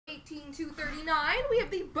18/239, we have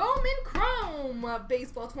the Bowman Chrome of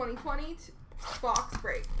Baseball 2020 box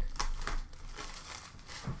break.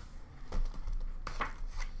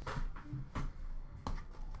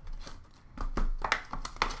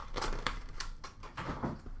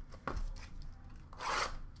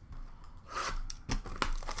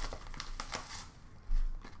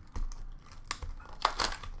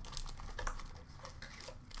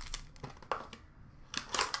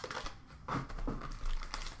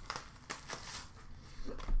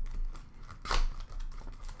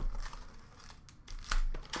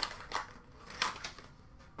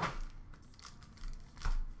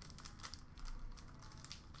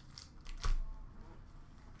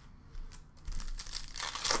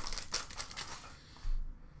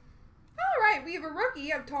 We have a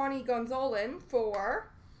rookie of Tony Gonzalez for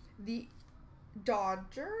the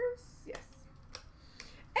Dodgers. Yes.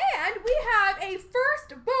 And we have a first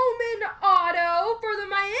Bowman auto for the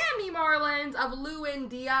Miami Marlins of Lewin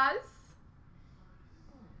Diaz.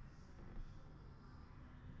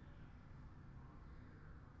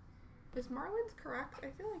 Is Marlins correct?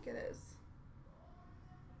 I feel like it is.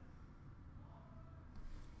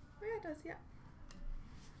 Oh yeah, it does, yeah.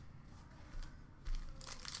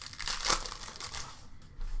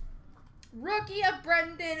 Rookie of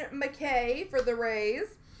Brendan McKay for the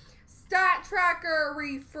Rays. Stat Tracker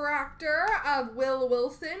Refractor of Will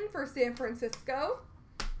Wilson for San Francisco.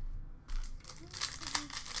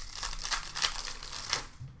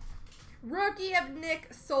 Rookie of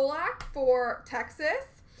Nick Solak for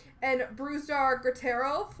Texas. And Brusdar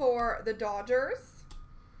Gratero for the Dodgers.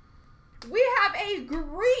 We have a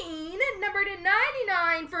green, number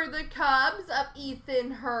 /99 for the Cubs of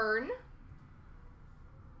Ethan Hearn.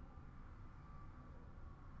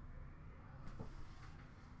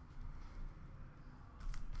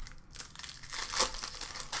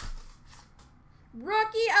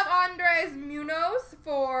 Rookie of Andres Munoz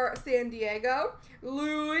for San Diego.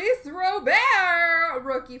 Luis Robert,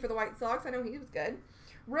 rookie for the White Sox. I know he was good.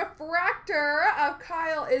 Refractor of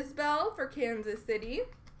Kyle Isbell for Kansas City.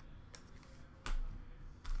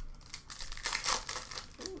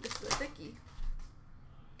 Ooh, this is a thickie.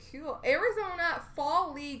 Cool. Arizona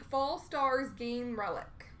Fall League Fall Stars Game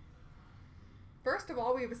Relic. First of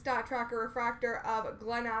all, we have a Stat Tracker Refractor of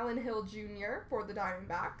Glenn Allen Hill Jr. for the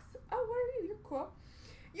Diamondbacks. Oh, what are you? You're cool.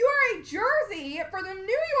 You are a jersey for the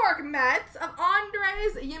New York Mets of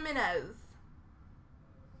Andres Jimenez.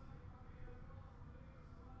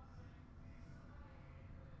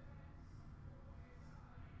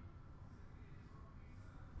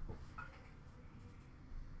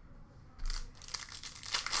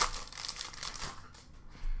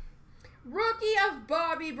 Rookie of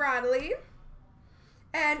Bobby Bradley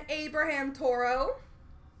and Abraham Toro.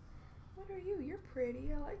 What are you? You're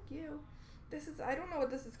pretty. I like you. This is, I don't know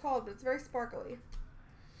what this is called, but it's very sparkly.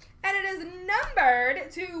 And it is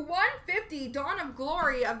numbered to 150, Dawn of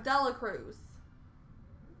Glory of Dela Cruz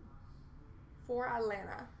for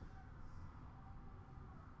Atlanta.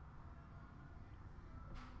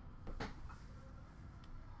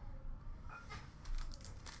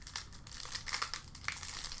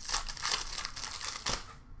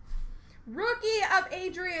 Rookie of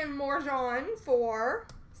Adrian Morjon for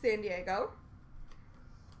San Diego.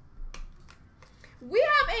 We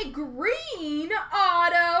have a green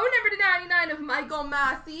auto, number /99 of Michael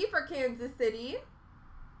Massey for Kansas City.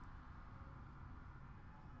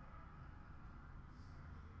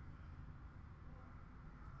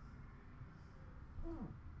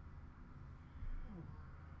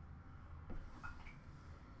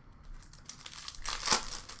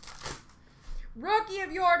 Rookie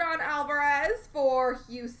of Yordan Alvarez for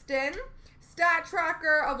Houston. Stat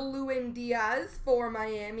Tracker of Lewin Diaz for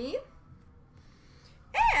Miami.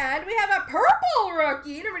 And we have a purple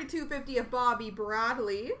rookie, number /250 of Bobby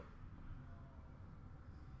Bradley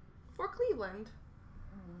for Cleveland.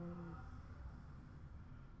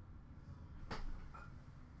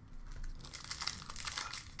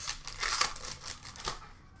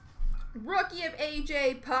 Rookie of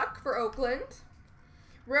AJ Puck for Oakland.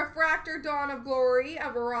 Refractor Dawn of Glory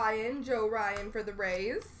of Joe Ryan for the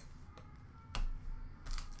Rays.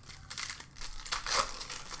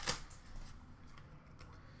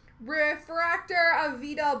 Refractor of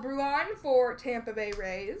Vidal Bruin for Tampa Bay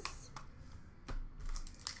Rays.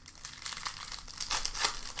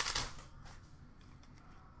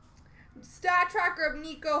 Stat Tracker of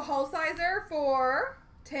Nico Hulsizer for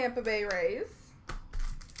Tampa Bay Rays.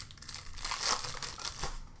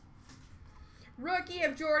 Rookie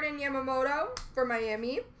of Jordan Yamamoto for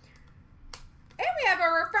Miami. And we have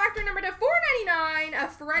a refractor number /499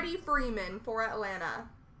 of Freddie Freeman for Atlanta.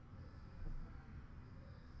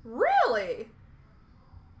 Really?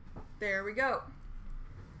 There we go.